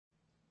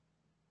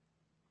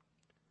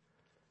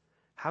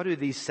How do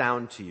these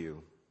sound to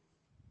you?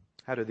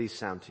 How do these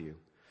sound to you?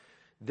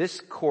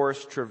 This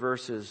course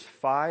traverses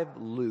 5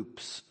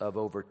 loops of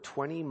over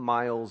 20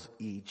 miles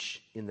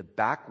each in the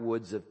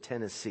backwoods of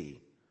Tennessee.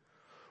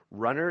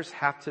 Runners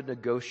have to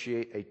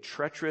negotiate a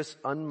treacherous,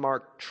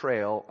 unmarked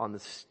trail on the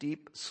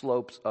steep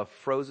slopes of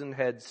Frozen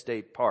Head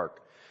State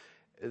Park.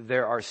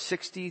 There are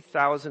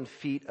 60,000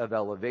 feet of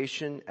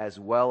elevation as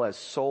well as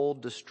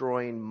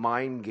soul-destroying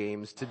mind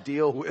games to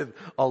deal with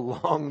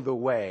along the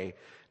way.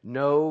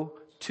 No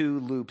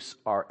 2 loops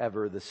are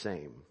ever the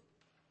same.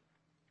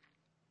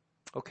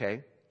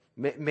 Okay,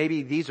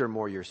 maybe these are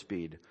more your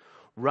speed.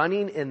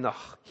 Running in the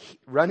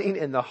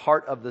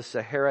heart of the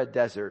Sahara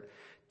Desert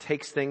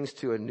takes things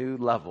to a new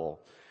level.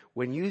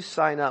 When you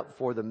sign up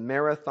for the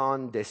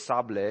Marathon des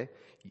Sables,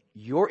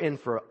 you're in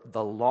for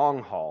the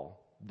long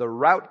haul. The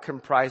route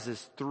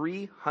comprises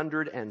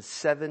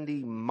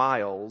 370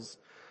 miles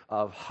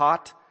of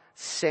hot,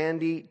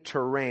 sandy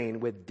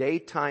terrain with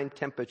daytime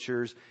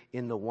temperatures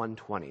in the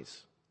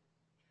 120s.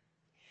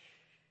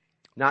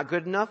 Not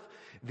good enough?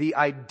 The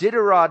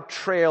Iditarod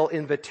Trail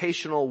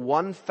Invitational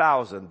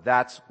 1000,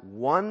 that's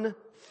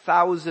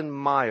 1,000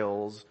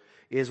 miles,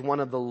 is one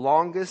of the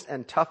longest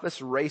and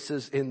toughest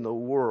races in the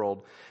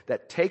world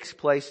that takes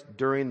place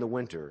during the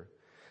winter.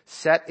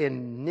 Set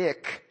in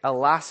Nick,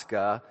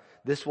 Alaska,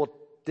 this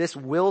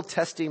will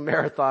testing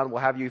marathon will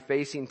have you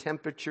facing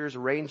temperatures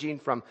ranging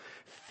from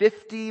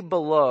 50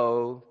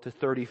 below to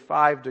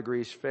 35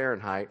 degrees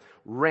Fahrenheit,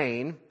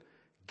 rain,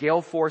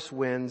 gale force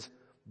winds,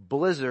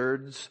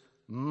 blizzards,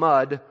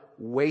 mud,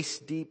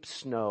 waist-deep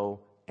snow,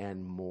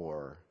 and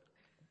more.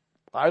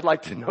 I'd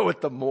like to know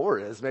what the more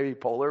is. Maybe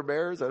polar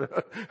bears?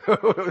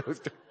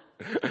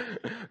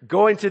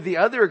 Going to the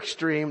other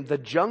extreme, the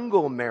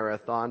Jungle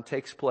Marathon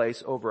takes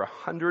place over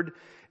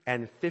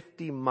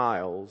 150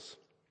 miles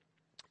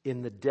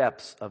in the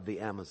depths of the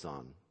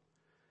Amazon.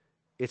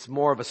 It's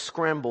more of a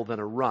scramble than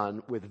a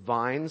run, with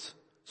vines,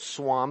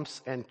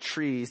 swamps, and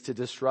trees to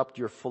disrupt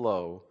your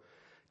flow,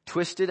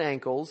 twisted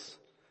ankles,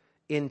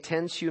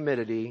 intense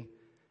humidity,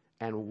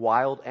 and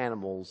wild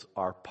animals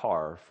are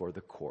par for the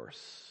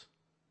course.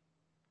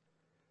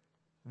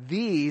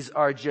 These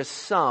are just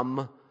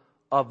some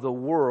of the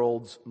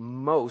world's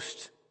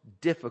most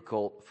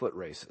difficult foot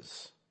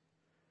races.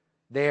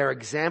 They are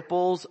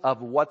examples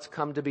of what's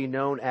come to be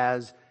known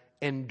as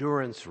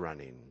endurance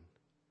running.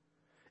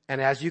 And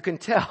as you can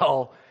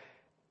tell,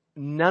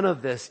 none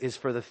of this is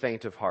for the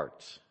faint of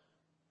heart.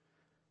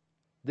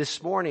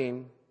 This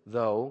morning,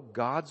 though,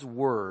 God's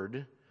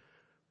Word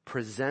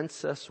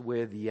presents us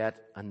with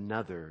yet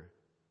another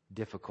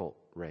difficult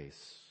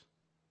race.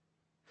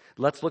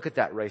 Let's look at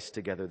that race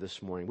together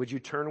this morning. Would you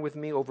turn with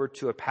me over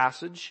to a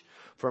passage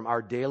from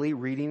our daily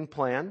reading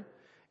plan,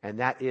 and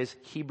that is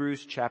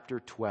Hebrews chapter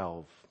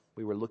 12.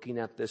 We were looking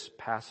at this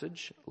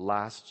passage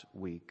last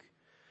week.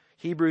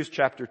 Hebrews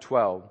chapter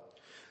 12.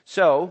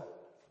 So,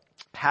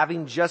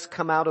 having just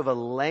come out of a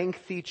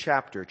lengthy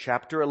chapter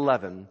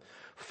 11,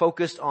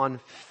 focused on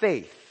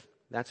faith.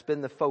 That's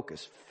been the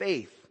focus,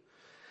 faith.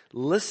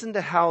 Listen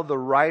to how the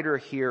writer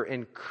here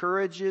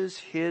encourages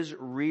his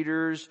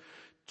readers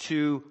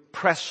to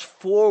press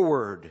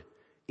forward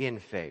in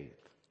faith.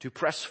 To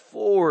press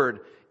forward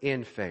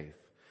in faith.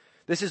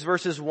 This is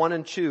verses 1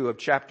 and 2 of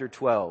chapter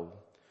 12.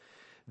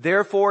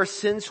 Therefore,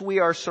 since we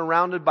are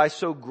surrounded by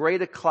so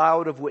great a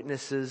cloud of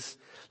witnesses,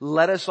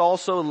 let us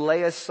also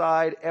lay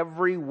aside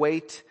every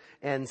weight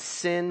and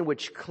sin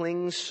which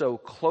clings so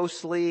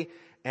closely,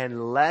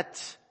 and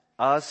let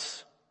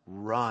us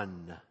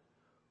run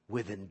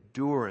with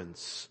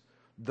endurance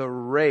the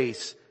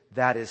race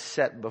that is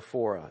set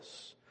before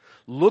us,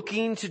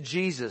 looking to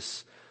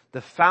Jesus,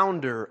 the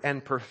founder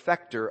and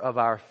perfecter of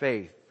our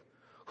faith,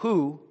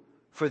 who,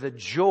 for the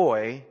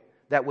joy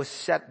that was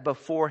set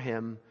before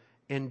him,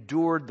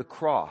 endured the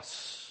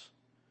cross,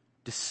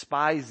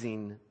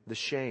 despising the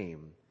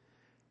shame,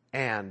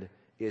 and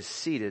is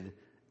seated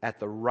at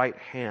the right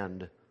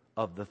hand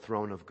of the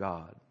throne of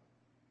God.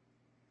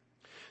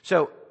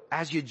 So,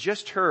 as you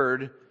just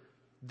heard,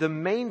 the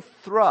main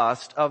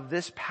thrust of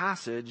this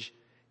passage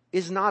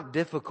is not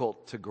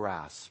difficult to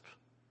grasp.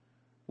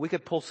 We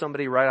could pull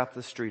somebody right off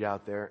the street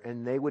out there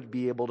and they would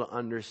be able to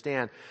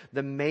understand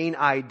the main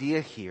idea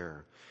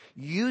here.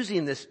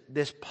 Using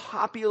this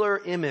popular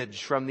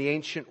image from the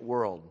ancient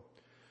world.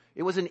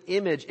 It was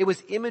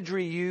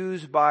imagery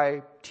used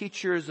by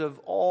teachers of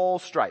all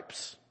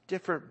stripes,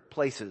 different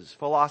places,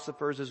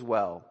 philosophers as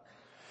well.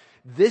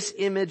 This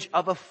image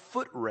of a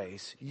foot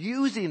race,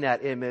 using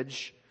that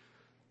image,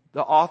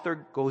 the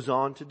author goes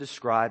on to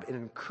describe and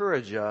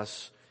encourage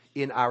us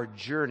in our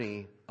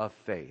journey of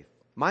faith.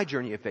 My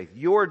journey of faith,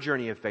 your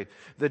journey of faith,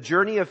 the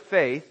journey of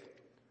faith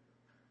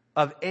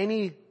of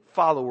any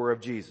follower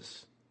of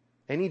Jesus,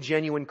 any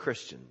genuine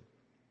Christian.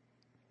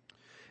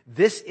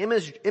 This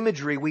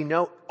imagery we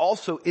know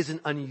also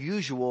isn't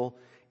unusual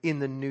in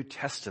the New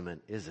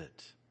Testament, is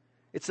it?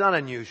 It's not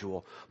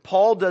unusual.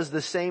 Paul does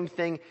the same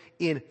thing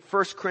in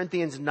 1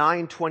 Corinthians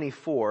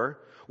 9:24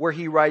 where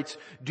he writes,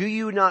 "Do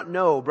you not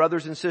know,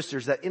 brothers and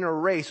sisters, that in a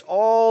race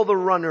all the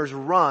runners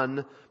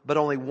run, but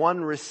only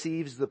one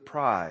receives the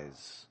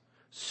prize?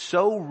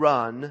 So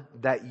run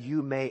that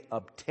you may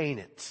obtain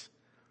it."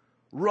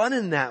 Run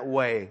in that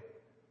way,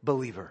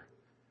 believer.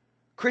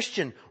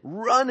 Christian,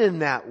 run in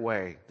that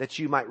way that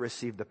you might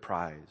receive the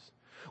prize.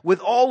 With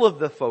all of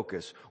the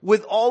focus,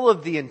 with all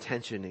of the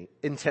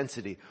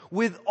intensity,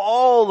 with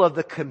all of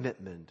the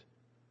commitment.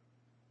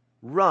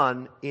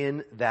 Run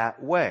in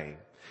that way.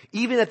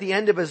 Even at the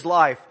end of his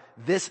life,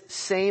 this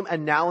same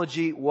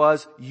analogy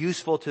was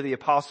useful to the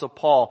Apostle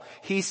Paul.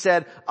 He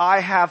said,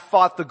 "I have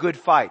fought the good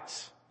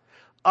fight.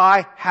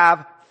 I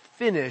have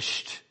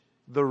finished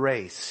the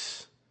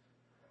race.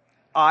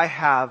 I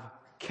have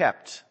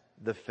kept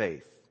the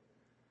faith."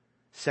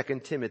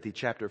 2 Timothy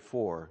chapter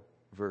 4,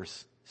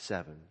 verse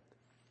 7.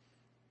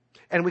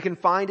 And we can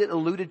find it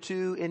alluded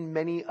to in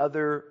many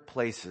other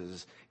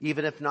places.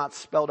 Even if not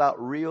spelled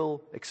out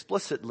real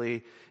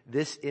explicitly,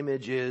 this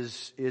image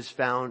is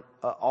found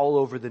all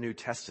over the New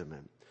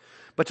Testament.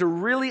 But to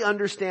really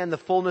understand the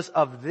fullness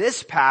of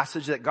this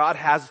passage that God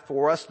has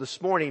for us this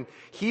morning,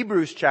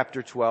 Hebrews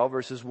chapter 12,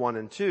 verses 1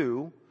 and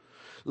 2,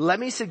 let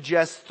me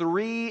suggest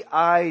 3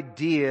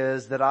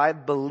 ideas that I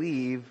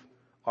believe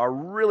are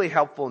really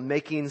helpful in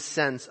making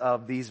sense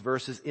of these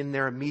verses in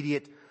their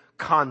immediate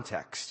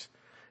context.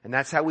 And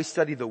that's how we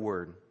study the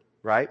Word,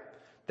 right?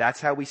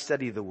 That's how we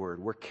study the Word.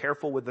 We're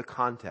careful with the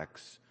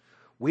context.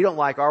 We don't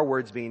like our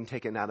words being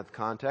taken out of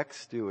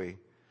context, do we?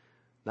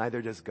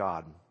 Neither does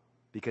God.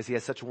 Because He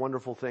has such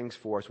wonderful things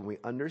for us when we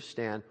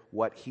understand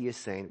what He is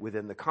saying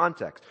within the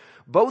context.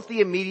 Both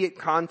the immediate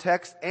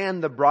context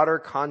and the broader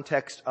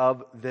context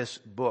of this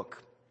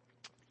book.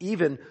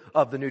 Even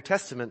of the New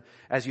Testament,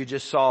 as you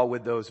just saw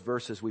with those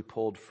verses we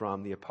pulled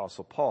from the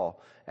Apostle Paul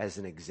as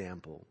an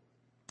example.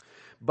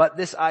 But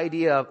this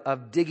idea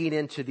of digging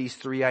into these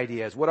 3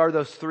 ideas. What are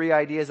those 3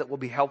 ideas that will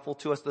be helpful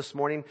to us this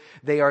morning?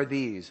 They are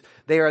these.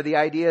 They are the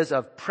ideas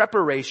of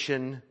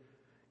preparation,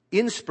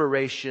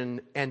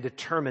 inspiration, and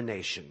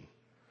determination.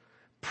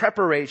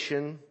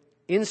 Preparation,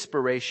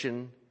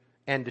 inspiration,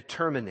 and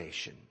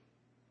determination.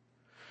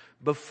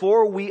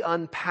 Before we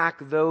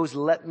unpack those,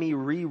 let me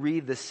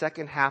reread the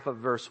second half of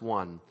verse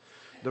 1.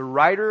 The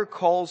writer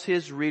calls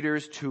his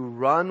readers to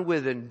run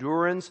with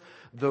endurance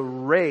the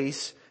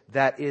race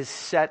that is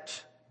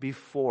set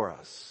before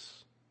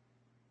us.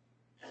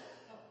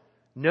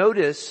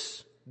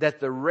 Notice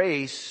that the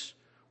race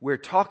we're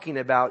talking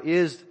about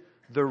is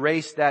the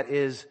race that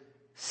is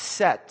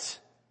set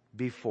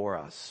before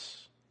us.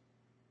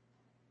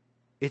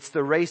 It's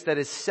the race that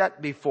is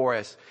set before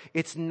us.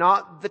 It's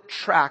not the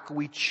track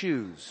we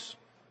choose.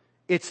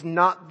 It's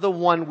not the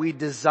one we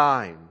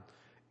design.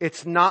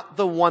 It's not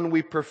the one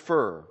we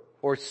prefer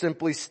or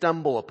simply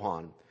stumble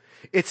upon.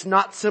 It's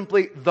not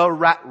simply the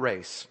rat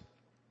race.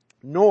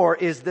 Nor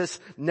is this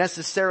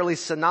necessarily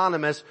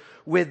synonymous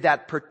with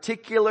that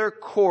particular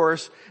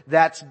course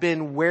that's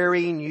been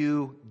wearing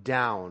you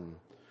down,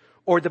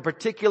 or the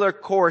particular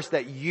course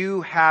that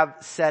you have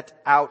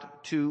set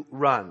out to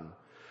run.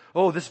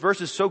 Oh, this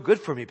verse is so good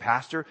for me,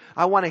 Pastor.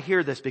 I want to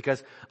hear this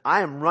because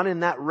I am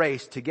running that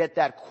race to get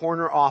that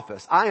corner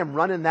office. I am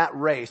running that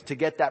race to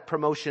get that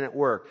promotion at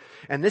work.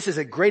 And this is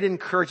a great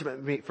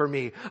encouragement for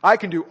me. I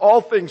can do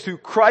all things through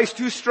Christ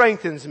who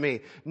strengthens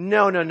me.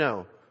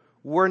 No.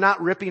 We're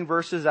not ripping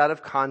verses out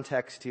of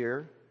context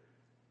here.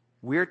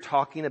 We're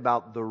talking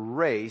about the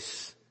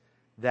race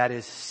that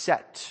is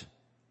set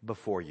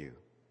before you,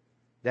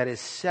 that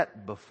is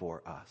set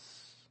before us.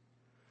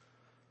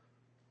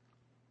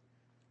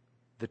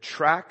 The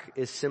track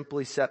is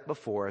simply set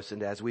before us,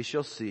 and as we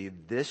shall see,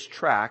 this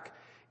track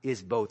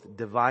is both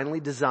divinely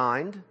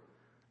designed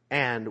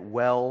and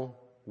well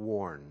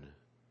worn.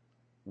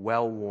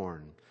 Well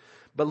worn.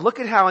 But look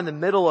at how in the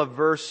middle of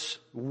verse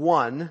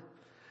 1,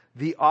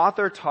 the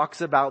author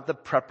talks about the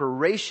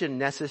preparation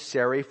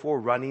necessary for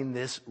running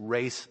this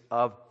race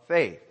of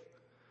faith.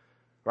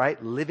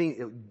 Right?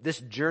 Living this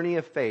journey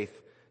of faith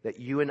that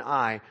you and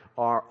I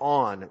are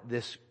on,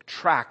 this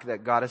track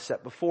that God has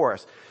set before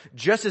us.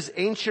 Just as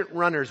ancient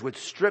runners would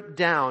strip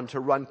down to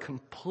run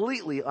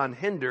completely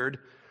unhindered,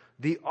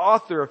 the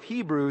author of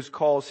Hebrews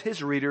calls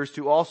his readers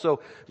to also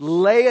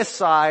lay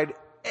aside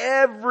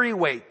every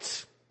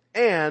weight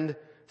and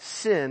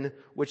sin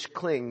which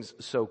clings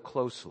so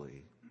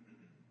closely.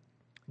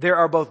 There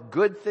are both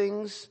good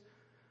things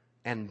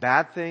and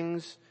bad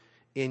things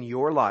in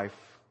your life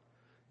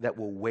that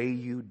will weigh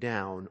you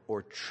down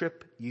or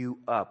trip you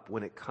up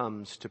when it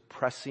comes to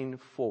pressing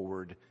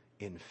forward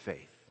in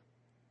faith.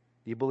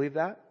 Do you believe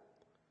that?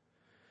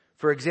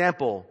 For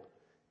example,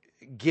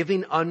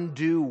 giving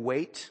undue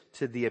weight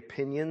to the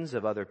opinions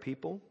of other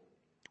people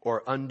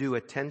or undue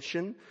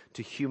attention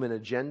to human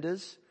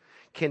agendas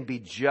can be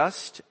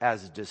just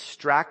as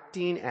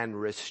distracting and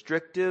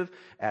restrictive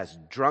as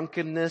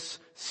drunkenness,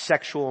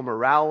 sexual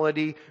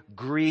immorality,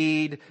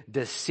 greed,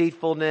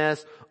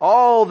 deceitfulness,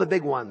 all the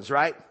big ones,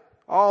 right?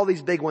 All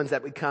these big ones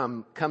that we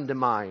come to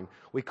mind.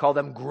 We call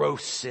them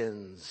gross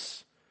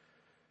sins.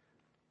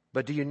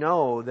 But do you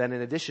know that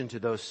in addition to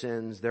those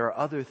sins, there are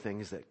other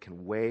things that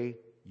can weigh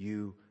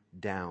you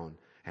down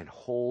and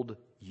hold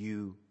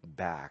you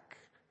back?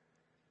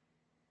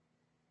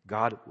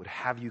 God would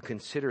have you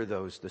consider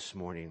those this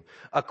morning.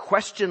 A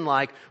question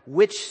like,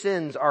 which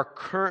sins are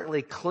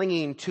currently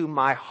clinging to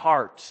my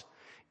heart,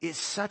 is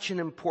such an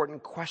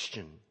important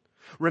question.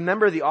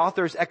 Remember the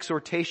author's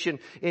exhortation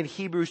in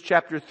Hebrews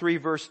chapter 3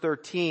 verse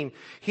 13.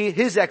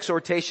 His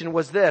exhortation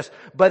was this: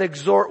 but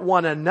exhort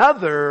one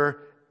another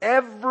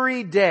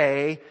every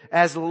day,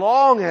 as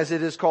long as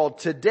it is called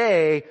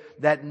today,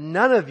 that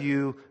none of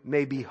you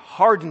may be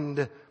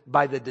hardened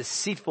by the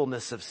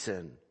deceitfulness of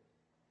sin.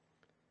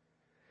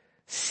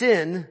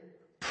 Sin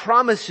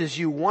promises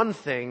you one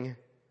thing,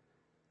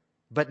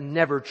 but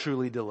never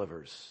truly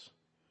delivers.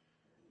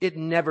 It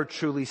never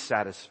truly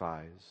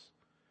satisfies.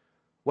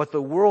 What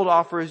the world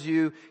offers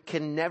you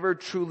can never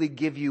truly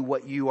give you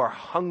what you are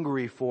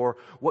hungry for,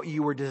 what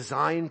you were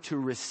designed to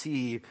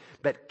receive,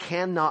 but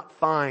cannot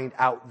find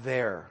out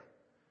there.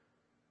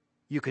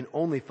 You can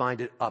only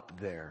find it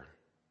up there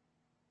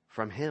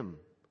from Him.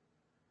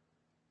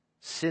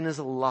 Sin is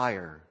a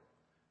liar.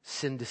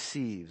 Sin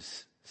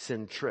deceives.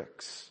 Sin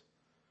tricks.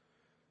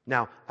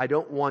 Now, I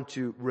don't want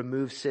to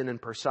remove sin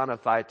and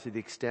personify it to the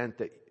extent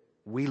that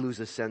we lose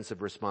a sense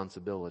of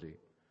responsibility.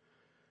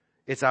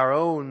 It's our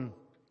own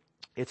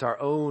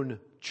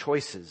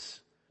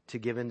choices to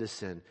give into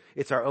sin.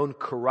 It's our own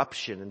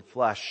corruption in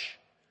flesh,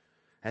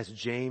 as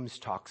James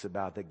talks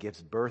about, that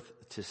gives birth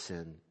to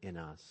sin in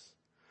us.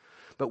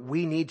 But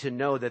we need to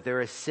know that there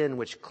is sin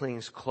which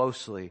clings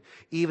closely.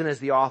 Even as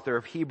the author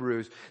of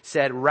Hebrews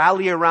said,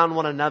 rally around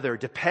one another,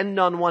 depend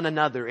on one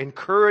another,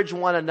 encourage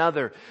one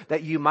another,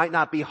 that you might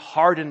not be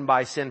hardened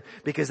by sin,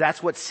 because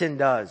that's what sin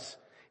does.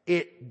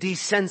 It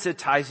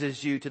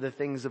desensitizes you to the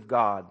things of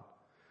God.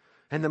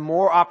 And the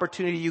more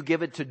opportunity you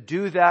give it to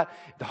do that,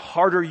 the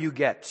harder you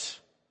get.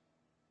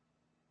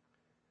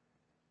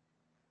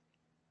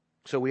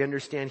 So we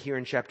understand here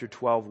in chapter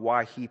 12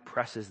 why he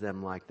presses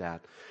them like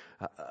that.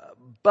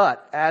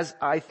 But as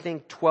I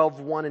think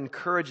 12:1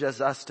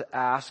 encourages us to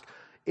ask,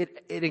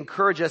 it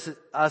encourages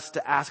us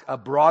to ask a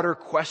broader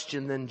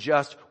question than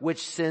just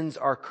which sins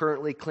are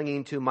currently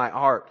clinging to my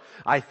heart.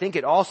 I think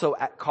it also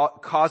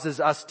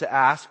causes us to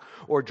ask,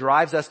 or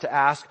drives us to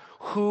ask,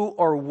 who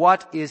or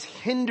what is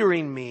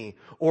hindering me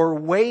or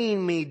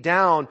weighing me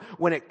down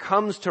when it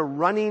comes to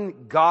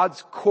running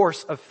God's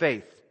course of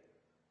faith?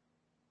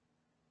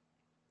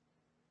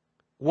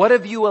 What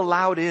have you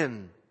allowed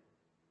in?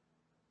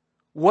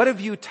 What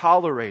have you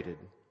tolerated?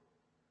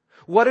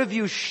 What have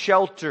you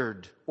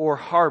sheltered or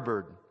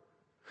harbored?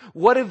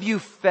 What have you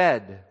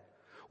fed?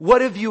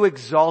 What have you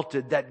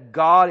exalted that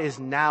God is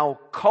now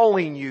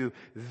calling you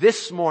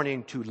this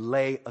morning to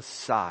lay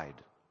aside?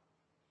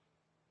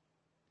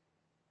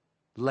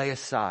 Lay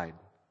aside.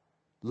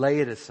 Lay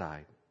it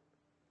aside.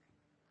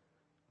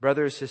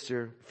 Brother,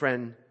 sister,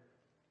 friend,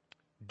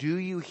 do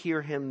you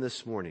hear him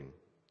this morning?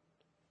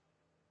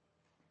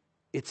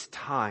 It's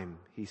time,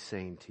 he's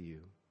saying to you.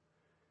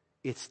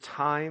 It's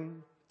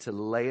time to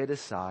lay it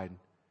aside.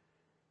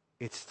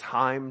 It's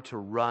time to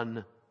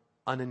run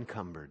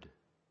unencumbered,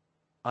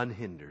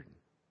 unhindered.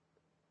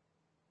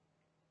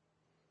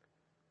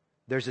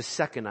 There's a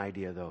second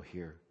idea, though,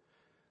 here.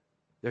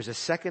 There's a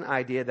second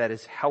idea that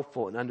is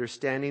helpful in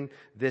understanding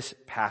this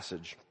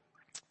passage.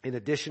 In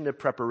addition to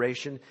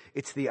preparation,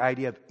 it's the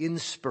idea of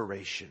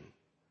inspiration.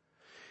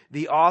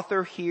 The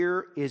author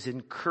here is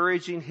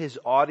encouraging his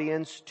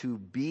audience to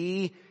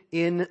be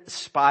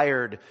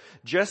inspired,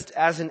 just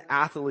as an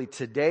athlete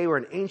today or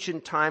in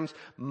ancient times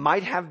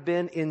might have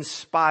been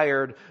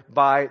inspired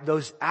by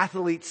those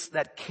athletes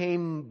that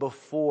came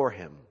before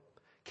him,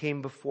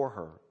 came before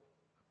her.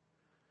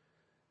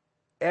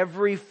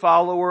 Every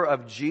follower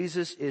of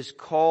Jesus is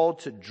called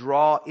to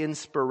draw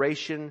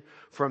inspiration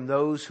from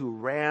those who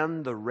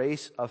ran the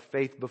race of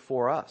faith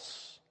before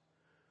us.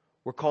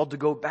 We're called to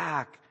go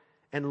back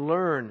and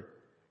learn,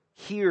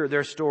 hear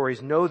their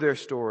stories, know their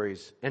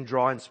stories, and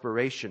draw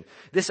inspiration.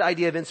 This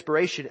idea of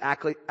inspiration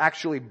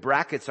actually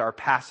brackets our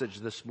passage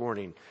this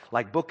morning,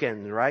 like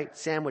bookends, right?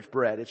 Sandwich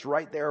bread. It's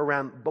right there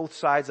around both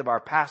sides of our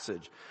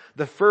passage.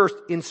 The first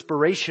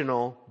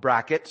inspirational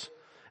bracket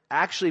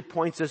actually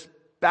points us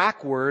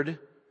backward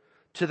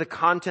to the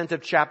content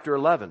of chapter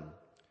 11.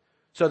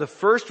 So the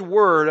first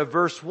word of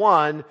verse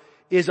 1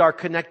 is our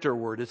connector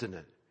word, isn't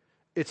it?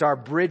 It's our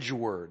bridge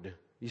word.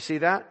 You see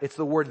that? It's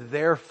the word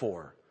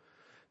therefore.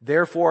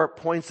 Therefore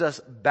points us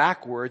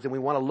backwards, and we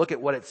want to look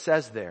at what it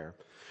says there.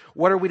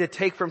 What are we to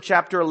take from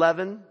chapter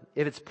 11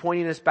 if it's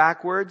pointing us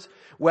backwards?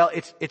 Well,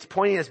 it's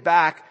pointing us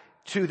back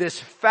to this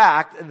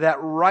fact that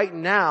right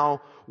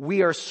now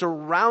we are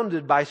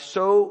surrounded by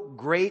so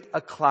great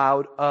a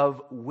cloud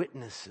of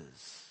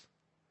witnesses.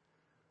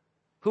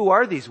 Who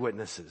are these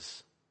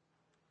witnesses?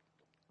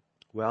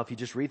 Well, if you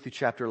just read through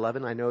chapter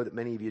 11, I know that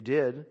many of you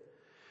did.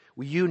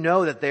 You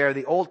know that they are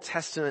the Old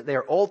Testament, they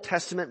are Old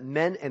Testament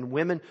men and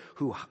women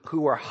who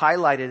are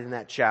highlighted in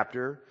that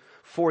chapter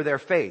for their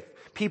faith.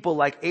 people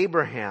like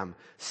Abraham,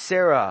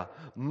 Sarah,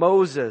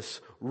 Moses,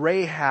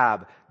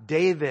 Rahab,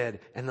 David,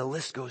 and the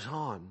list goes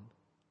on.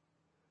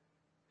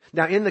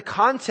 Now, in the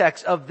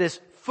context of this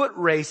foot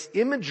race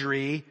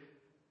imagery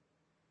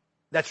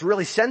that's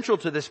really central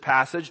to this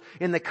passage,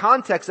 in the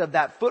context of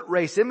that foot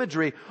race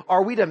imagery,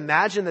 are we to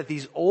imagine that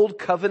these old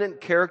covenant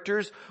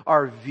characters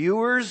are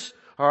viewers,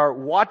 are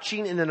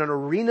watching in an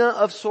arena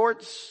of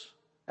sorts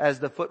as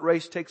the foot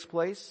race takes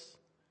place?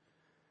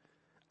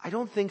 I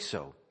don't think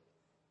so.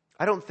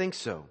 I don't think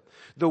so.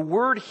 The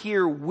word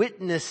here,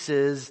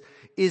 witnesses,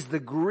 is the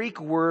Greek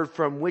word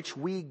from which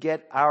we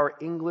get our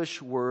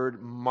English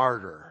word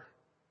martyr.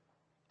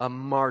 A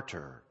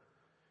martyr.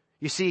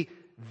 You see,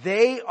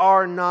 they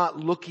are not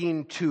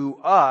looking to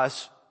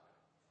us.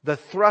 The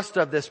thrust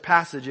of this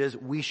passage is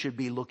we should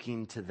be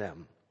looking to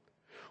them.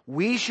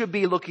 We should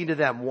be looking to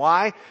them.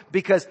 Why?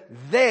 Because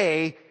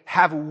they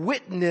have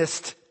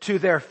witnessed to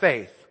their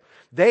faith.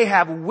 They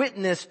have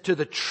witnessed to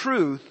the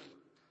truth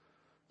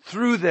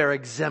through their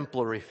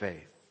exemplary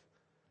faith.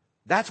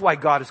 That's why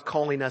God is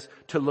calling us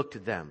to look to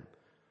them.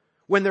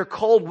 When they're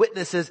called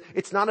witnesses,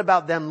 it's not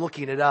about them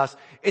looking at us.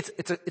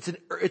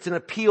 It's an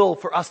appeal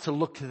for us to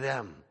look to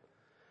them.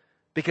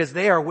 Because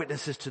they are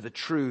witnesses to the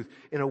truth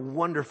in a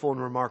wonderful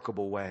and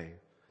remarkable way.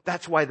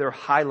 That's why they're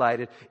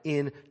highlighted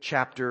in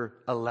chapter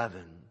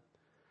 11.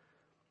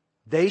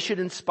 They should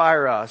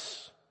inspire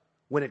us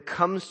when it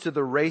comes to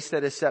the race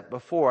that is set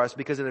before us,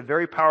 because in a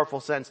very powerful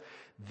sense,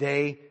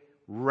 they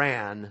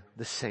ran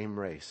the same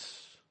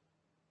race.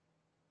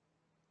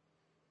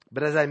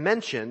 But as I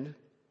mentioned,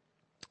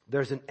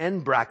 there's an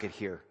end bracket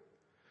here.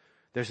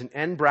 There's an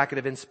end bracket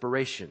of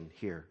inspiration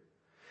here.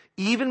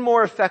 Even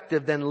more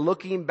effective than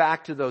looking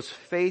back to those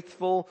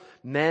faithful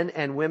men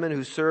and women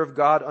who served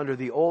God under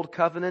the old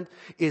covenant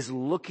is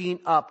looking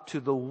up to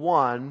the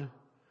one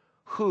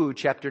who,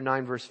 chapter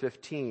 9, verse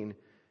 15,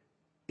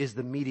 is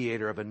the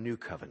mediator of a new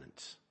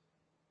covenant.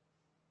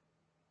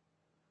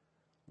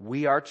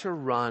 We are to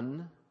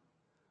run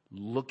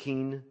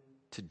looking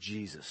to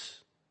Jesus,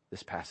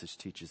 this passage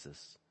teaches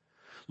us.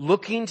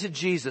 Looking to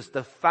Jesus,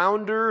 the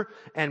founder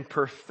and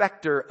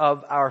perfecter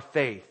of our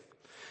faith.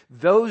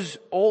 Those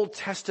Old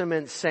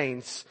Testament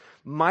saints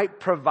might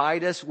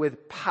provide us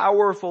with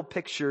powerful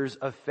pictures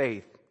of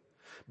faith.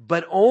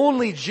 But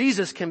only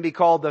Jesus can be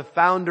called the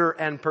founder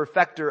and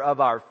perfecter of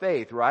our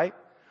faith, right?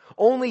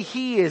 Only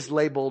He is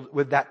labeled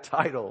with that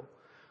title.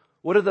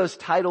 What do those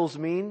titles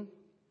mean?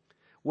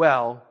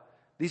 Well,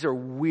 these are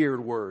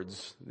weird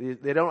words.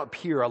 They don't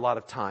appear a lot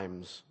of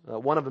times.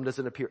 One of them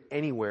doesn't appear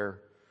anywhere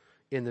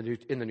in the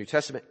New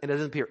Testament, and it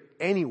doesn't appear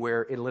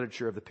anywhere in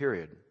literature of the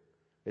period.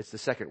 It's the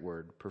second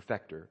word,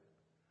 perfecter.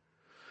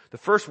 The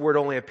first word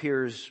only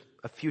appears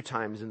a few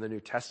times in the New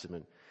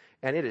Testament.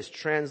 And it is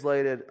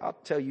translated, I'll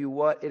tell you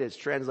what, it is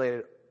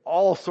translated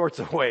all sorts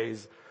of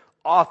ways.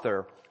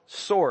 Author,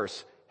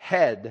 source,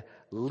 head,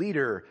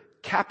 leader,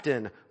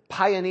 captain,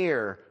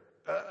 pioneer,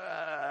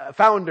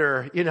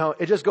 founder.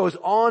 It just goes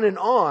on and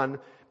on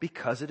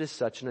because it is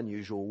such an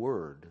unusual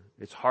word.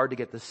 It's hard to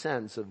get the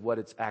sense of what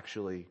it's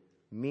actually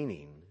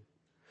meaning.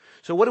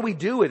 So what do we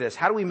do with this?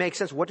 How do we make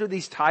sense? What do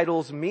these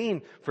titles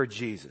mean for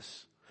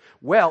Jesus?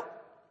 Well,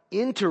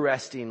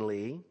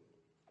 interestingly,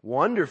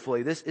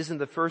 wonderfully, this isn't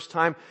the first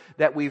time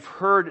that we've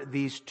heard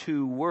these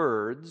two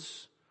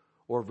words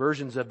or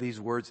versions of these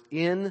words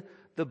in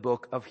the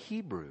book of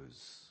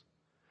Hebrews.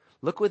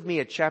 Look with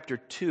me at chapter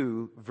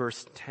 2,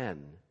 verse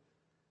 10.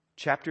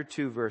 Chapter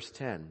 2, verse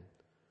 10.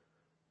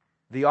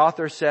 The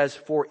author says,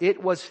 "For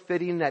it was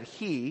fitting that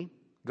He,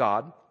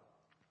 God,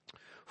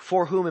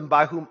 for whom and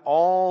by whom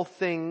all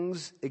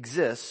things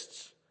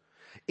exist,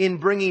 in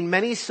bringing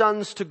many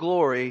sons to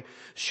glory,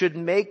 should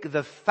make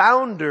the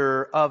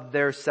founder of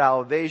their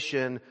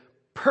salvation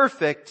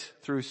perfect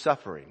through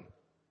suffering."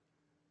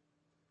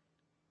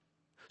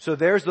 So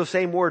there's the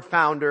same word,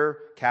 founder,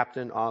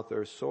 captain,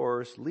 author,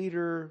 source,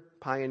 leader,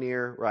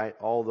 pioneer, right?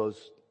 All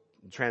those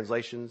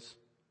translations.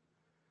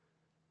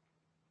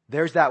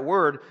 There's that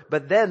word,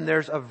 but then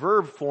there's a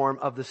verb form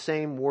of the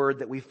same word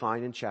that we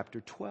find in chapter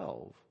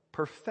 12.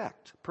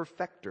 Perfect,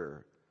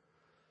 perfecter.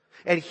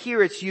 And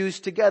here it's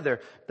used together.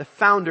 The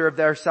founder of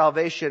their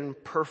salvation,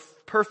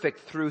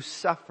 perfect through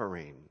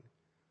suffering.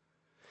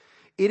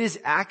 It is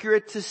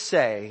accurate to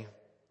say,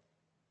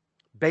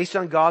 based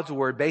on God's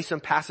word, based on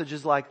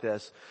passages like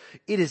this,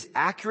 it is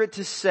accurate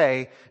to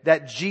say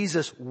that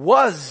Jesus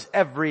was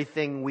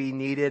everything we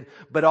needed,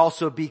 but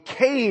also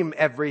became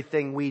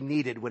everything we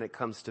needed when it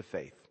comes to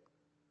faith.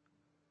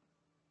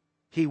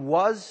 He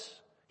was,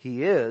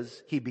 He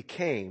is, He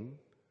became,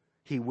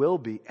 He will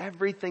be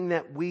everything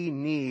that we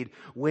need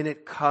when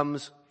it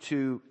comes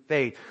to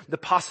faith. The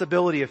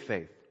possibility of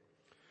faith,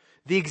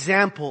 the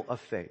example of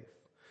faith,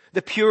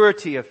 the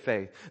purity of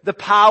faith, the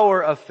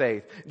power of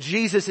faith.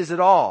 Jesus is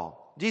it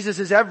all. Jesus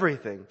is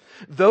everything.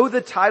 Though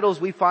the titles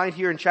we find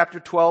here in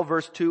chapter 12,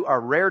 verse 2 are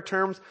rare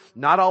terms,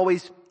 not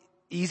always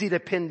easy to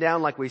pin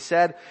down like we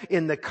said,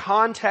 in the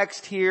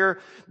context here,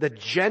 the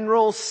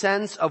general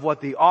sense of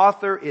what the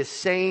author is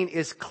saying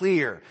is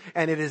clear.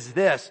 And it is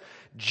this: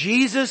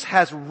 Jesus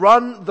has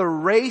run the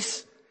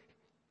race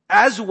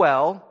as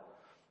well.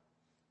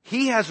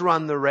 He has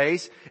run the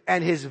race,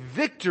 and his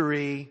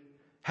victory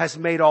has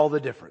made all the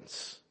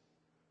difference.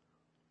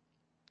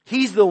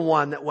 He's the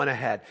one that went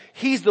ahead.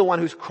 He's the one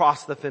who's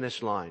crossed the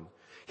finish line.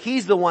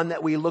 He's the one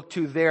that we look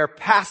to there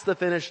past the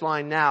finish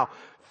line now,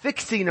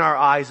 fixing our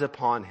eyes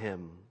upon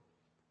him.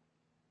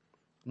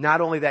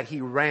 Not only that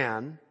he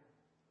ran,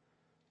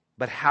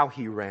 but how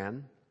he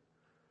ran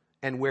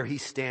and where he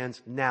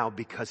stands now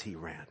because he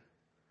ran.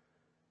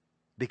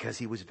 Because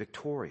he was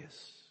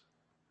victorious.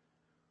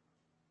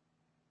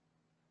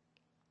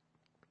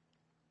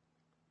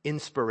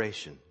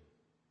 Inspiration,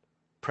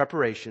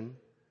 preparation,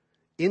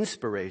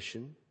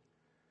 inspiration,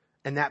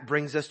 and that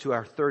brings us to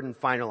our third and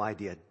final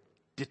idea,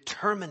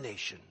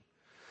 determination.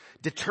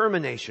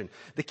 Determination.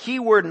 The key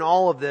word in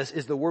all of this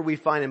is the word we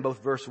find in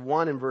both verse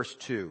 1 and verse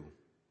 2.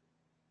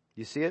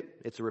 You see it?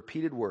 It's a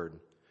repeated word.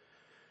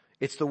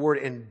 It's the word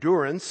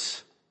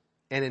endurance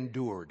and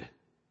endured.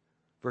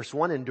 Verse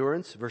 1,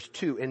 endurance. Verse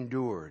 2,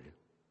 endured.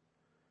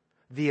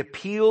 The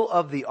appeal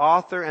of the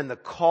author and the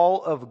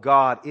call of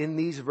God in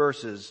these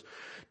verses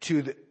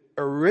to the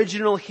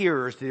original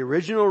hearers, the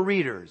original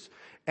readers,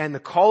 and the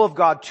call of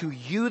God to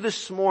you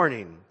this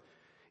morning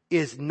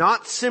is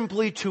not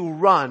simply to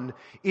run,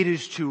 it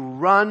is to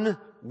run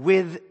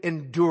with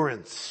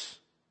endurance.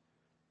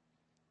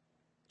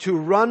 To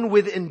run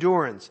with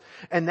endurance.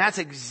 And that's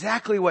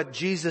exactly what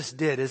Jesus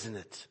did, isn't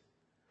it?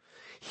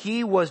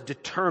 He was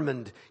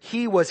determined.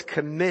 He was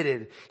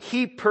committed.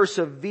 He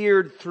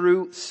persevered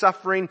through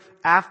suffering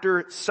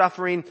after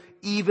suffering,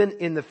 even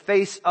in the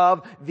face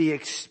of the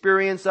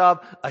experience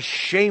of a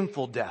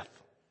shameful death.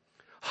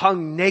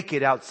 Hung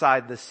naked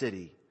outside the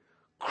city,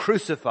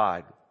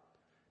 crucified,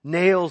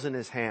 nails in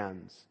his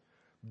hands,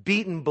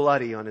 beaten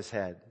bloody on his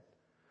head.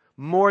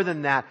 More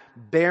than that,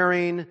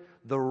 bearing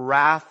the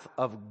wrath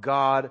of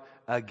God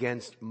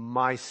against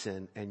my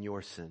sin and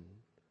your sin.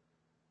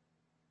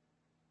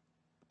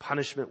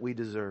 Punishment we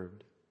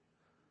deserved.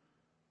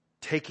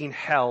 Taking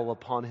hell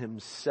upon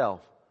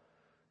himself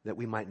that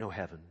we might know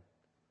heaven.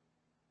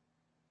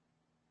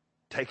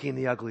 Taking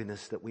the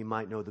ugliness that we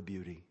might know the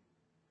beauty.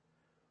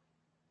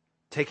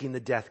 Taking the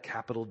death,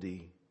 capital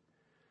D,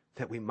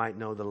 that we might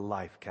know the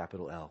life,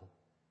 capital L.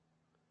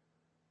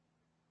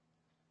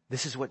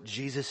 This is what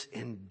Jesus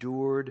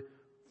endured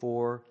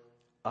for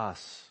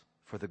us,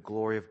 for the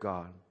glory of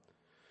God.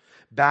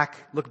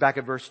 Look back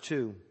at verse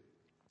 2.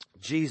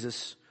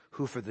 Jesus,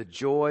 who for the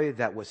joy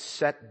that was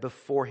set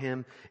before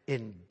him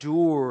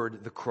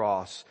endured the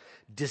cross,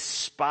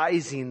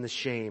 despising the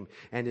shame,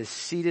 and is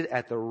seated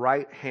at the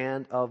right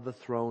hand of the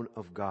throne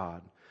of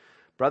God.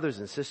 Brothers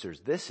and sisters,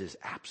 this is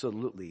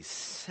absolutely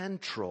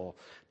central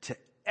to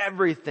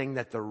everything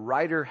that the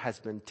writer has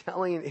been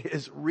telling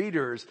his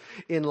readers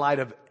in light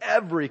of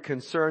every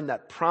concern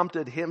that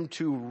prompted him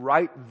to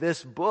write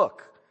this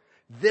book.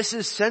 This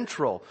is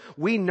central.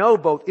 We know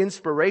both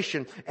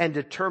inspiration and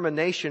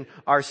determination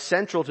are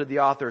central to the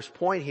author's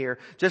point here.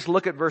 Just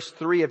look at verse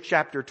 3 of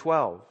chapter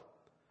 12.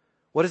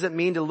 What does it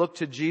mean to look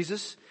to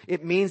Jesus?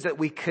 It means that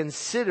we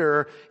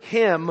consider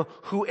him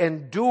who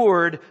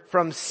endured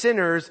from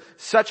sinners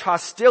such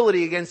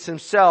hostility against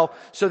himself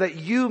so that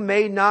you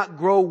may not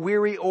grow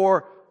weary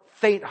or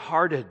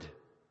faint-hearted.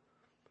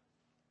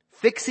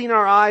 Fixing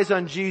our eyes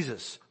on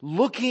Jesus,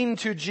 looking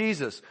to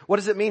Jesus. What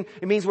does it mean?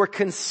 It means we're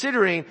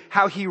considering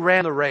how he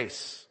ran the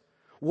race,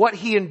 what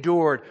he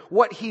endured,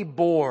 what he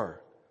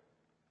bore.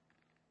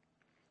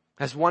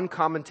 As one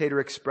commentator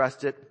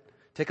expressed it,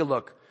 take a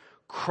look.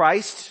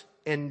 Christ's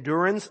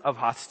endurance of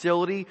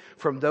hostility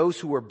from those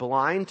who were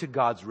blind to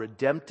God's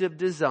redemptive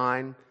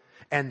design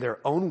and their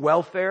own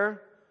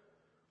welfare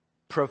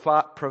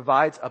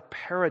provides a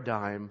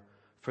paradigm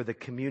for the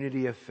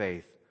community of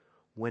faith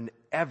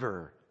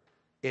whenever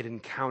it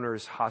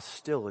encounters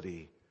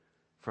hostility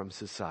from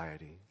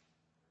society.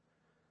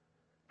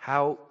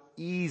 How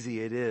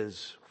easy it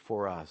is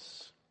for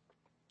us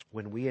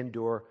when we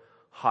endure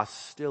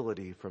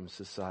hostility from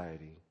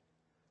society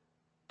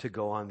to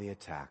go on the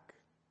attack.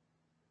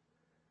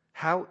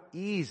 How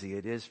easy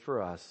it is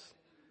for us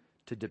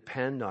to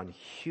depend on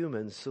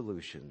human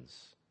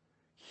solutions,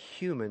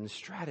 human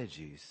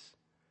strategies,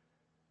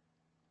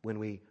 when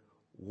we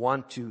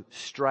want to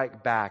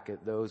strike back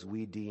at those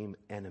we deem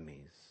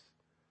enemies.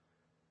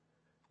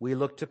 We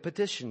look to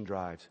petition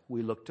drives.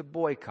 We look to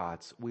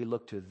boycotts. We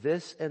look to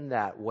this and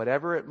that,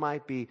 whatever it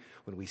might be,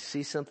 when we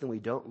see something we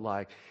don't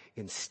like,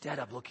 instead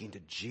of looking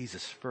to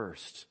Jesus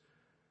first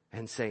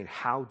and saying,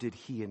 how did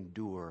he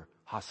endure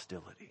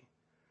hostility?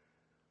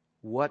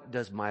 What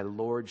does my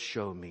Lord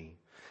show me?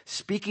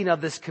 Speaking of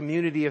this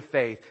community of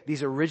faith,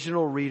 these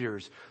original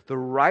readers, the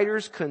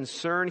writer's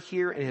concern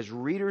here and his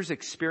readers'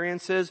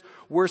 experiences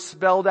were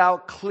spelled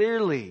out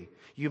clearly.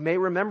 You may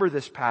remember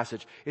this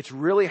passage. It's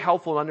really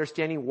helpful in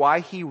understanding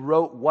why he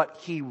wrote what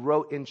he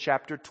wrote in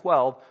chapter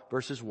 12,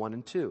 verses 1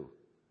 and 2.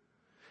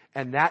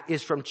 And that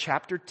is from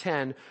chapter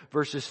 10,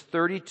 verses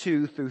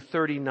 32 through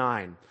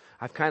 39.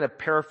 I've kind of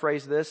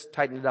paraphrased this,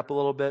 tightened it up a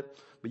little bit,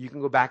 but you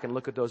can go back and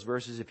look at those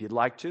verses if you'd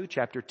like to.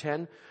 Chapter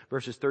 10,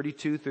 verses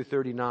 32 through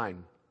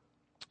 39.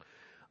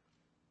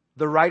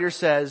 The writer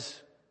says,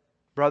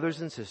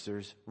 brothers and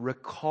sisters,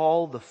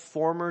 recall the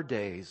former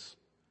days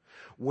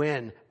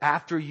when,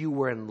 after you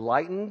were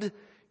enlightened,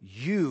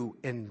 you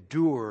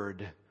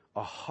endured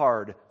a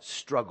hard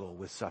struggle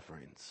with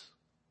sufferings.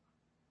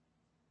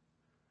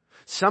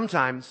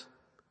 Sometimes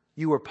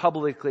you were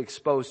publicly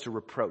exposed to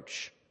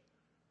reproach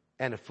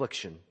and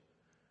affliction.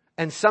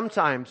 And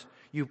sometimes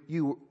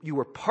you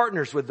were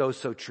partners with those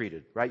so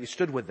treated, right? You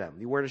stood with them.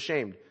 You weren't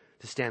ashamed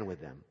to stand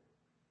with them.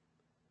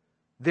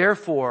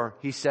 Therefore,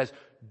 he says,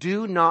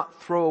 do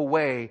not throw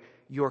away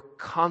your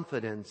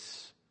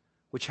confidence,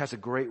 which has a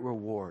great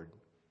reward.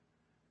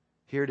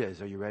 Here it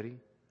is. Are you ready?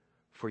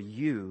 For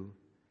you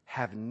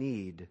have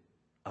need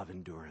of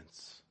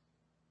endurance.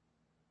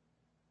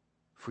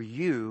 For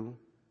you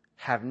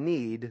have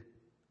need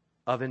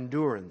of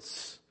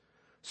endurance,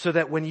 so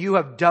that when you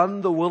have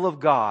done the will of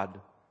God,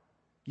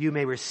 you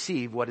may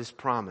receive what is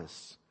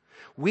promised.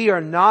 We are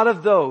not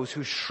of those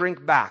who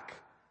shrink back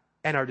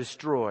and are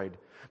destroyed,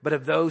 but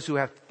of those who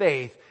have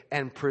faith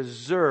and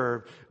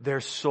preserve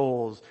their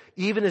souls.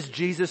 Even as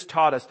Jesus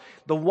taught us,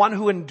 the one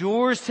who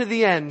endures to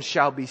the end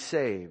shall be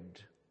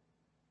saved.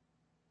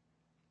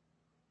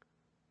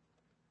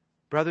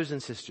 Brothers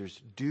and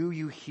sisters, do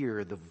you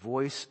hear the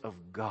voice of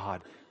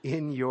God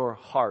in your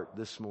heart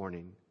this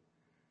morning?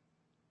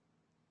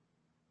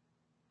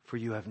 For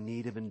you have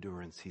need of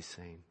endurance, he's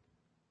saying.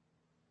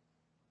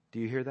 Do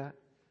you hear that?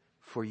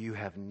 For you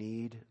have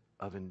need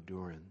of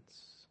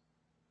endurance.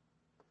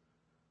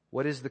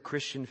 What is the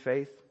Christian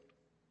faith?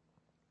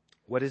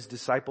 What is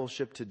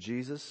discipleship to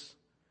Jesus?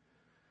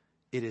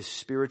 It is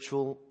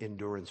spiritual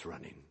endurance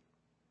running.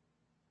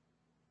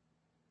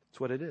 That's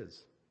what it is.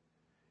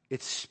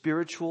 It's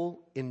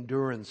spiritual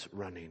endurance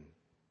running.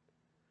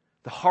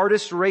 The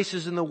hardest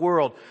races in the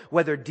world,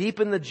 whether deep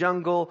in the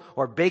jungle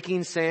or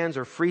baking sands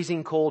or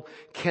freezing cold,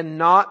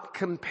 cannot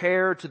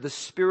compare to the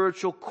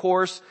spiritual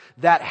course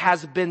that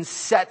has been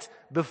set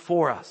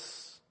before us.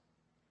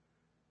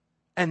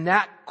 And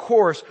that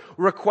course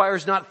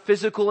requires not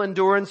physical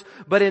endurance,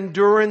 but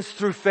endurance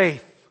through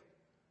faith,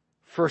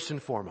 first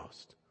and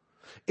foremost.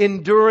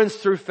 Endurance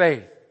through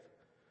faith.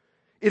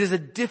 It is a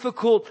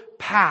difficult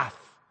path.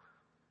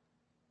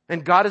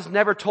 And God has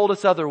never told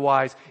us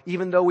otherwise,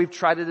 even though we've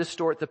tried to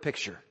distort the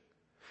picture.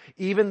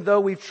 Even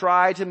though we've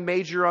tried to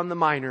major on the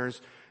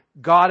minors,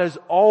 God has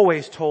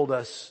always told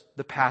us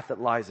the path that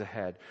lies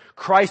ahead.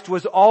 Christ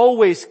was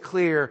always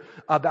clear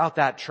about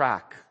that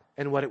track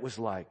and what it was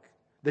like,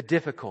 the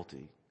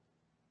difficulty.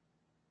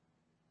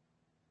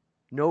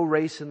 No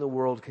race in the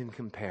world can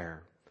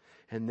compare.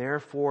 And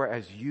therefore,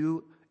 as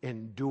you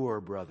endure,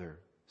 brother,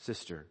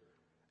 sister,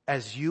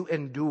 as you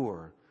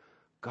endure,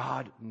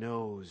 God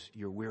knows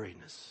your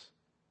weariness.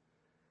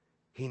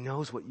 He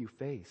knows what you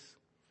face.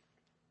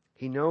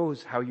 He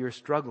knows how you're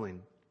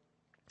struggling.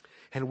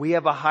 And we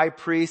have a high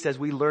priest, as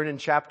we learn in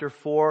chapter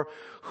 4,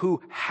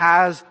 who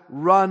has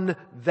run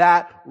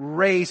that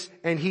race,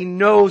 and he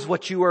knows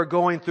what you are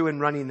going through in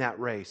running that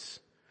race.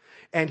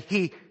 And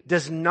he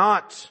does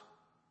not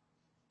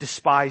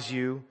despise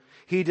you.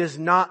 He does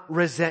not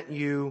resent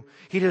you.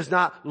 He does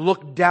not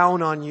look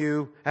down on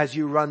you as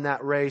you run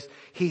that race.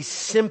 He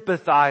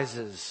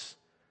sympathizes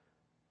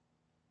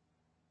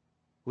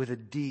with a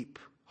deep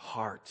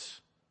heart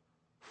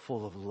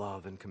full of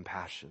love and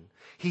compassion.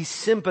 He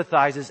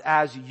sympathizes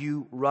as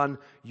you run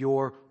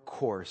your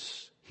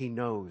course. He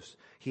knows.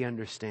 He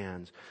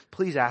understands.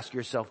 Please ask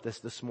yourself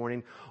this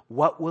morning.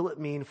 What will it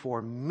mean for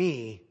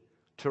me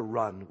to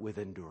run with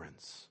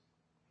endurance?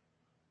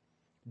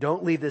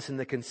 Don't leave this in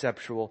the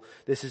conceptual.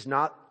 This is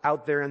not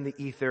out there in the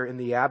ether, in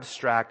the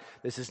abstract.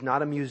 This is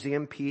not a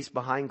museum piece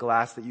behind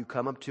glass that you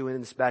come up to and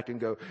inspect and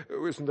go,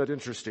 oh, isn't that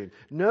interesting?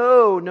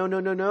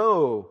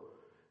 No.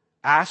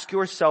 Ask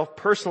yourself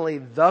personally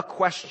the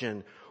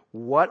question,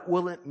 what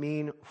will it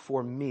mean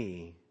for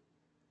me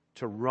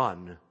to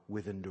run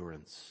with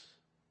endurance?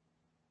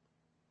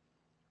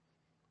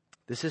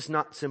 This is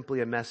not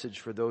simply a message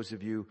for those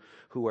of you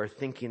who are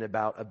thinking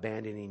about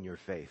abandoning your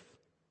faith.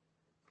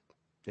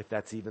 If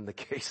that's even the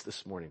case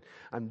this morning.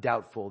 I'm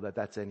doubtful that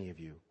that's any of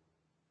you.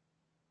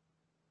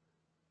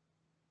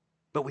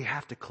 But we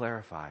have to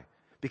clarify,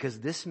 because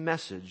this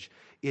message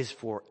is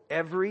for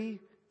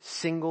every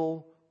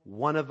single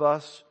one of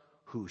us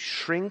who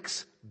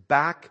shrinks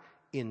back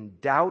in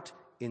doubt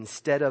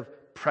instead of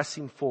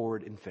pressing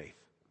forward in faith.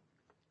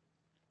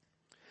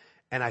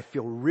 And I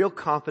feel real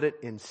confident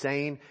in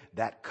saying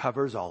that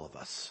covers all of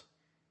us.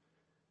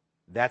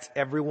 That's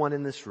everyone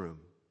in this room.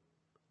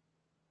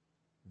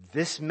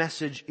 This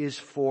message is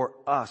for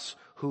us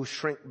who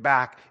shrink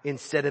back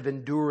instead of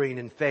enduring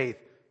in faith.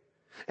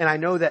 And I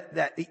know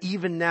that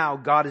even now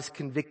God is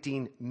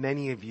convicting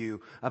many of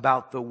you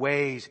about the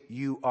ways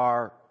you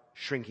are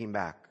shrinking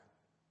back.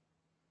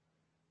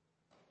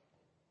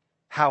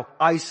 How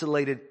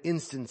isolated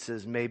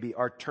instances maybe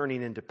are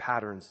turning into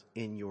patterns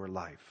in your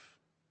life.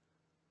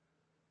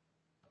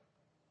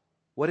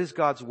 What is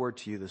God's word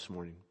to you this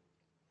morning?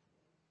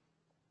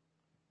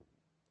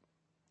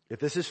 If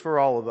this is for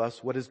all of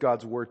us, what is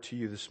God's word to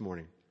you this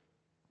morning?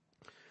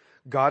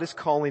 God is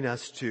calling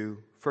us to,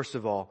 first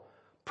of all,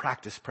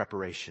 Practice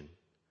preparation.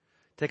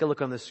 Take a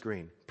look on the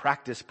screen.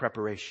 Practice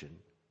preparation.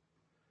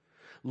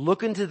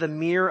 Look into the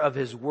mirror of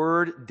His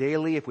Word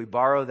daily. If we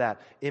borrow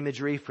that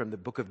imagery from the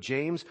book of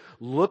James,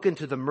 look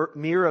into the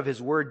mirror of His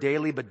Word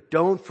daily, but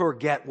don't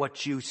forget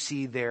what you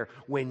see there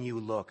when you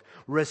look.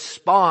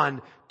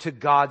 Respond to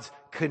God's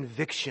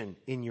conviction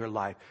in your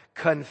life.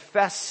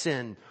 Confess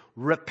sin.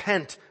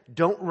 Repent.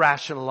 Don't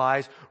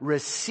rationalize.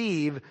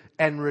 Receive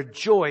and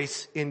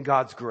rejoice in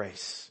God's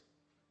grace.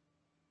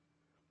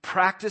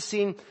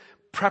 Practicing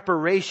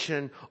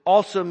preparation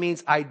also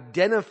means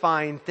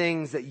identifying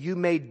things that you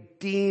may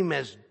deem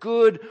as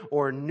good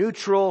or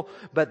neutral,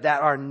 but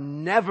that are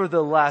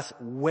nevertheless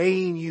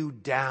weighing you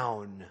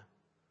down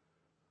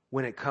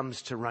when it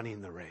comes to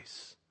running the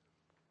race.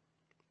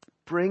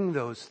 Bring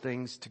those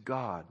things to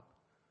God.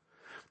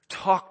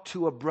 Talk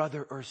to a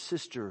brother or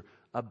sister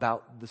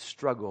about the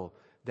struggle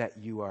that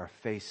you are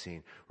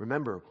facing.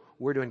 Remember,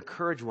 we're to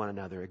encourage one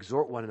another,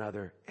 exhort one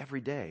another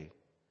every day,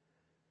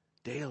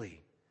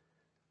 daily,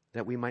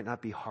 that we might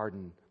not be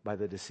hardened by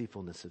the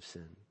deceitfulness of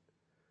sin.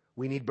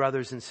 We need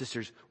brothers and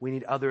sisters. We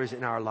need others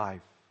in our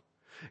life.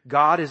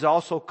 God is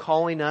also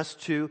calling us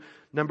to,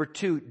 number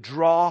 2,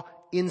 draw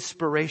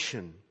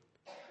inspiration.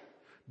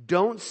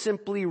 Don't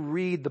simply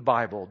read the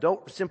Bible.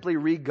 Don't simply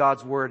read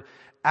God's Word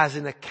as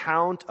an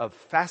account of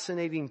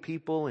fascinating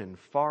people in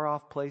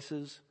far-off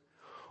places.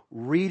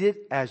 Read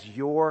it as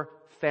your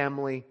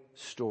family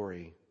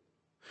story.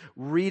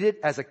 Read it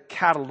as a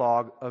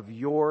catalog of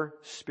your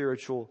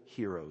spiritual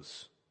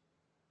heroes.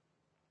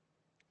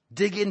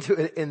 Dig into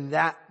it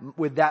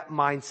with that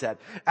mindset.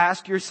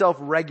 Ask yourself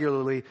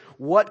regularly,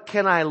 what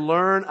can I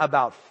learn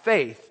about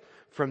faith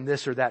from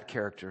this or that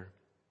character?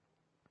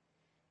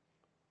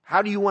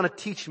 How do you want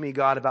to teach me,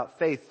 God, about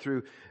faith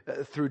through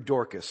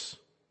Dorcas,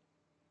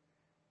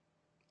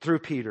 through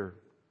Peter,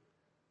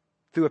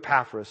 through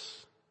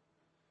Epaphras,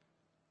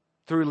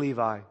 through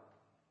Levi,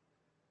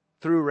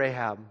 through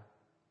Rahab,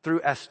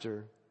 through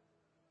Esther,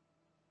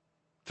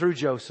 through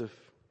Joseph?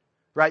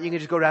 Right? You can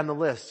just go down the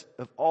list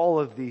of all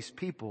of these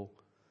people,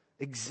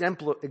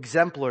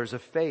 exemplars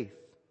of faith.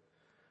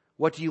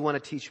 What do you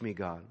want to teach me,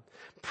 God?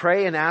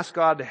 Pray and ask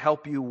God to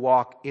help you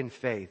walk in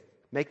faith.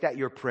 Make that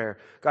your prayer.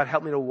 God,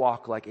 help me to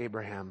walk like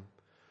Abraham.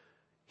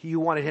 You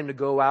wanted him to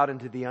go out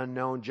into the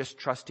unknown just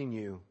trusting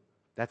you.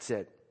 That's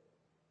it.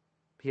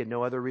 He had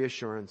no other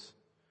reassurance.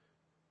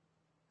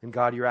 And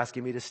God, you're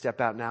asking me to step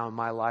out now in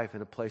my life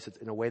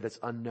in a way that's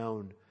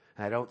unknown.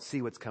 And I don't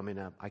see what's coming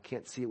up. I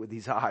can't see it with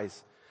these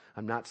eyes.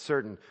 I'm not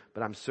certain,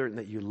 but I'm certain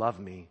that you love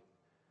me.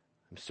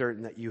 I'm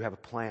certain that you have a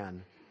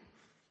plan.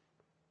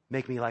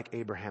 Make me like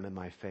Abraham in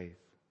my faith.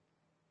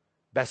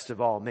 Best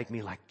of all, make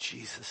me like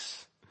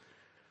Jesus.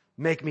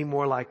 Make me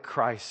more like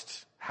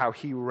Christ, how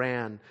He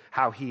ran,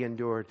 how He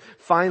endured.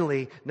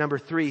 Finally, number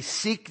 3,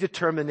 seek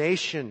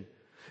determination.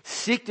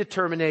 Seek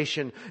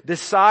determination.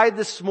 Decide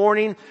this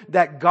morning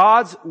that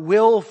God's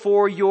will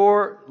for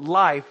your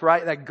life,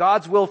 right? That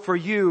God's will for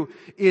you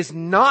is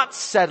not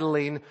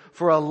settling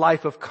for a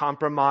life of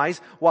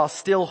compromise while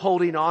still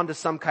holding on to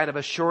some kind of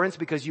assurance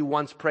because you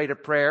once prayed a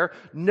prayer.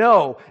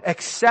 No,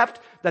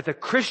 accept that the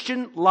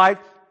Christian life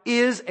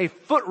is a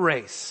foot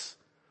race,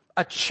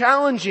 a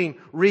challenging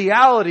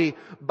reality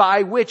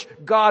by which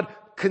God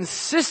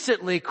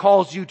consistently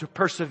calls you to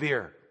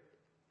persevere.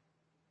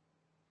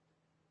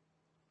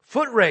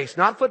 Foot race,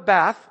 not foot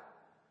bath.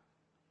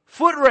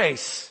 Foot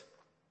race.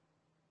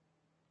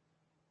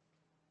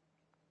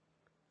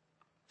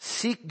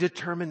 Seek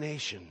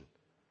determination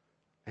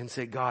and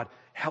say, God,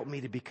 help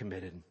me to be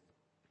committed.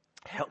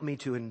 Help me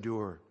to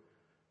endure.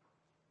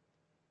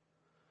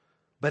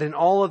 But in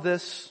all of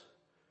this,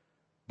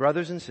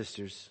 brothers and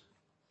sisters,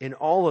 in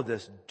all of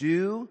this,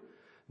 do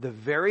the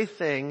very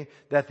thing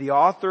that the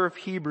author of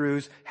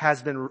Hebrews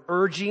has been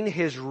urging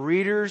his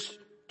readers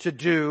to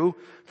do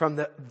from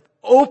the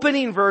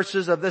opening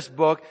verses of this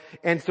book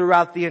and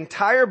throughout the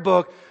entire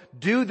book.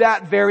 Do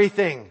that very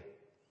thing.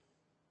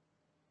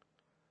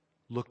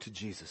 Look to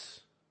Jesus.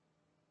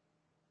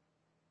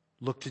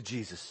 Look to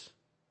Jesus.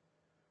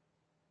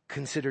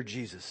 Consider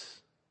Jesus.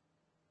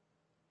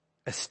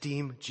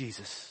 Esteem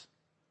Jesus.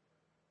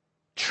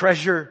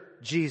 Treasure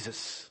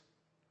Jesus.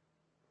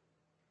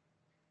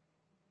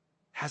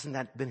 Hasn't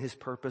that been His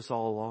purpose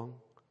all along?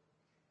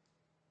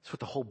 That's what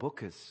the whole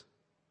book is.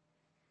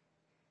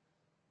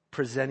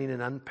 Presenting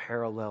an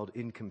unparalleled,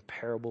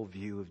 incomparable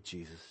view of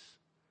Jesus,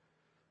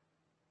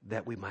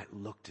 that we might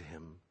look to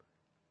Him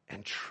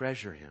and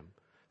treasure Him,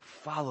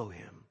 follow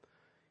Him,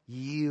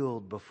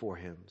 yield before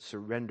Him,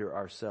 surrender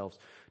ourselves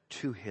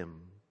to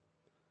Him.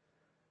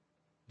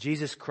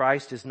 Jesus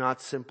Christ is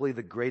not simply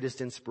the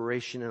greatest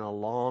inspiration in a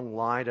long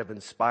line of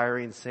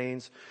inspiring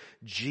saints.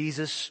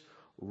 Jesus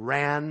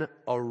ran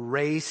a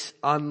race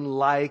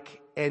unlike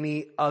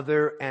any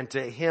other, and to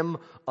Him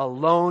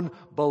alone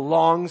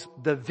belongs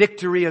the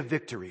victory of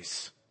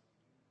victories.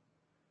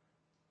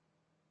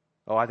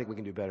 Oh, I think we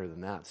can do better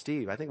than that.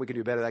 Steve, I think we can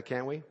do better than that,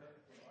 can't we?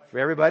 For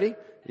everybody?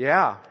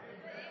 Yeah.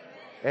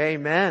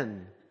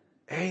 Amen.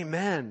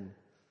 Amen.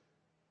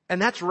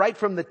 And that's right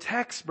from the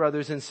text,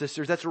 brothers and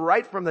sisters. That's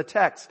right from the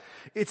text.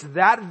 It's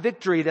that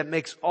victory that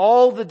makes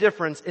all the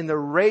difference in the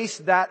race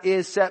that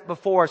is set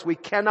before us. We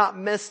cannot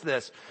miss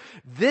this.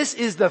 This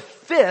is the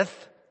 5th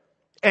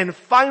and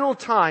final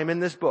time in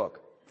this book.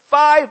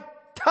 5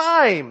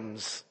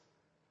 times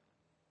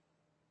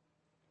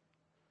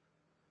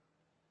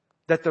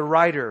that the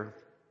writer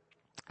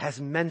has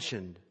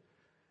mentioned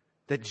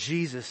that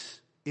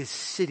Jesus is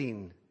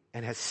sitting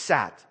and has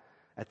sat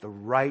at the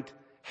right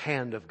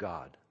hand of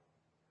God.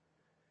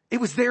 It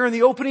was there in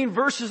the opening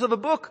verses of the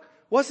book,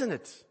 wasn't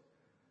it?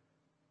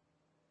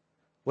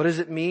 What does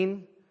it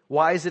mean?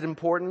 Why is it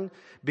important?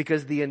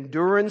 Because the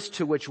endurance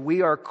to which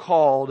we are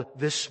called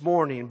this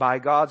morning by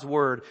God's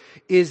word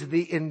is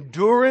the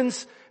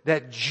endurance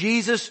that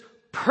Jesus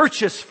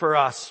purchased for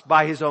us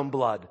by His own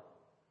blood.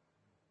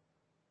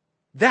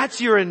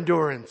 That's your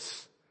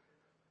endurance.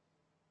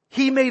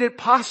 He made it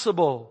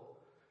possible.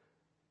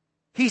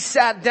 He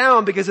sat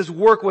down because His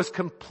work was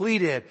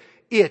completed.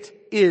 It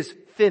is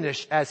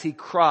finished, as He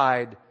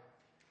cried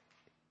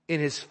in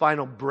His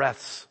final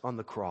breaths on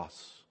the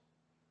cross.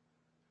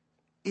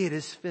 It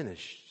is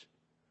finished.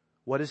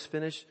 What is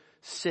finished?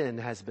 Sin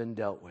has been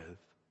dealt with.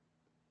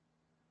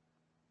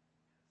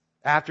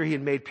 After He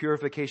had made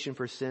purification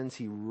for sins,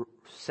 He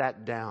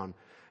sat down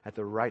at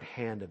the right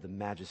hand of the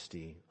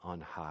Majesty on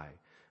high.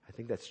 I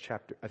think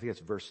that's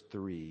verse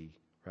 3,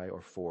 right?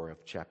 Or 4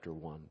 of chapter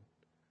 1.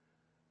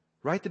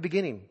 Right at the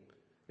beginning,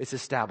 it's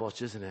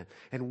established, isn't it?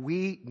 And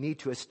we need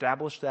to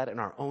establish that in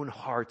our own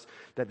hearts,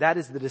 that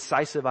is the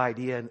decisive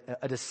idea,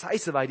 a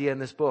decisive idea in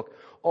this book,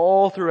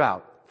 all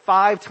throughout.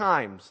 5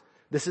 times.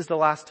 This is the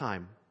last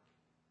time.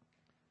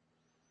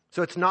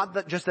 So it's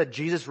not just that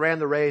Jesus ran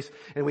the race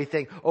and we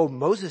think, oh,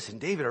 Moses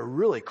and David are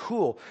really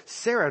cool.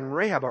 Sarah and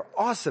Rahab are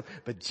awesome.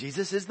 But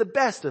Jesus is the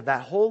best of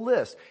that whole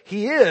list.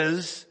 He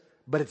is,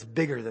 but it's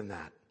bigger than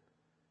that.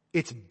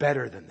 It's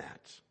better than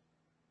that.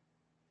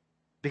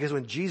 Because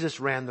when Jesus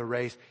ran the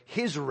race,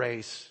 His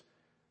race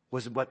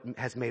was what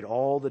has made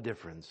all the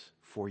difference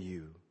for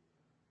you.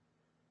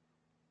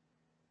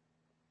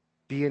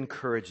 Be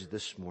encouraged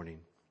this morning.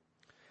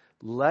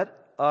 Let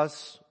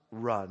us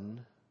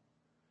run,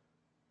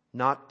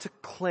 not to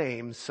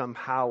claim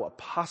somehow a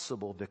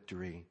possible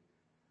victory,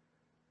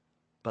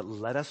 but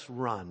let us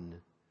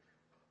run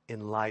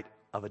in light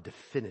of a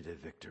definitive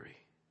victory.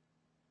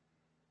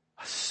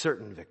 A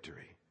certain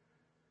victory.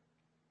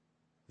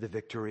 The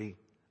victory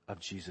of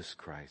Jesus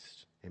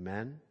Christ.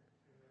 Amen?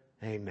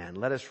 Amen.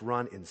 Let us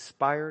run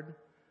inspired.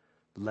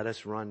 Let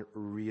us run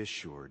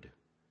reassured.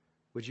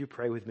 Would you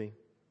pray with me?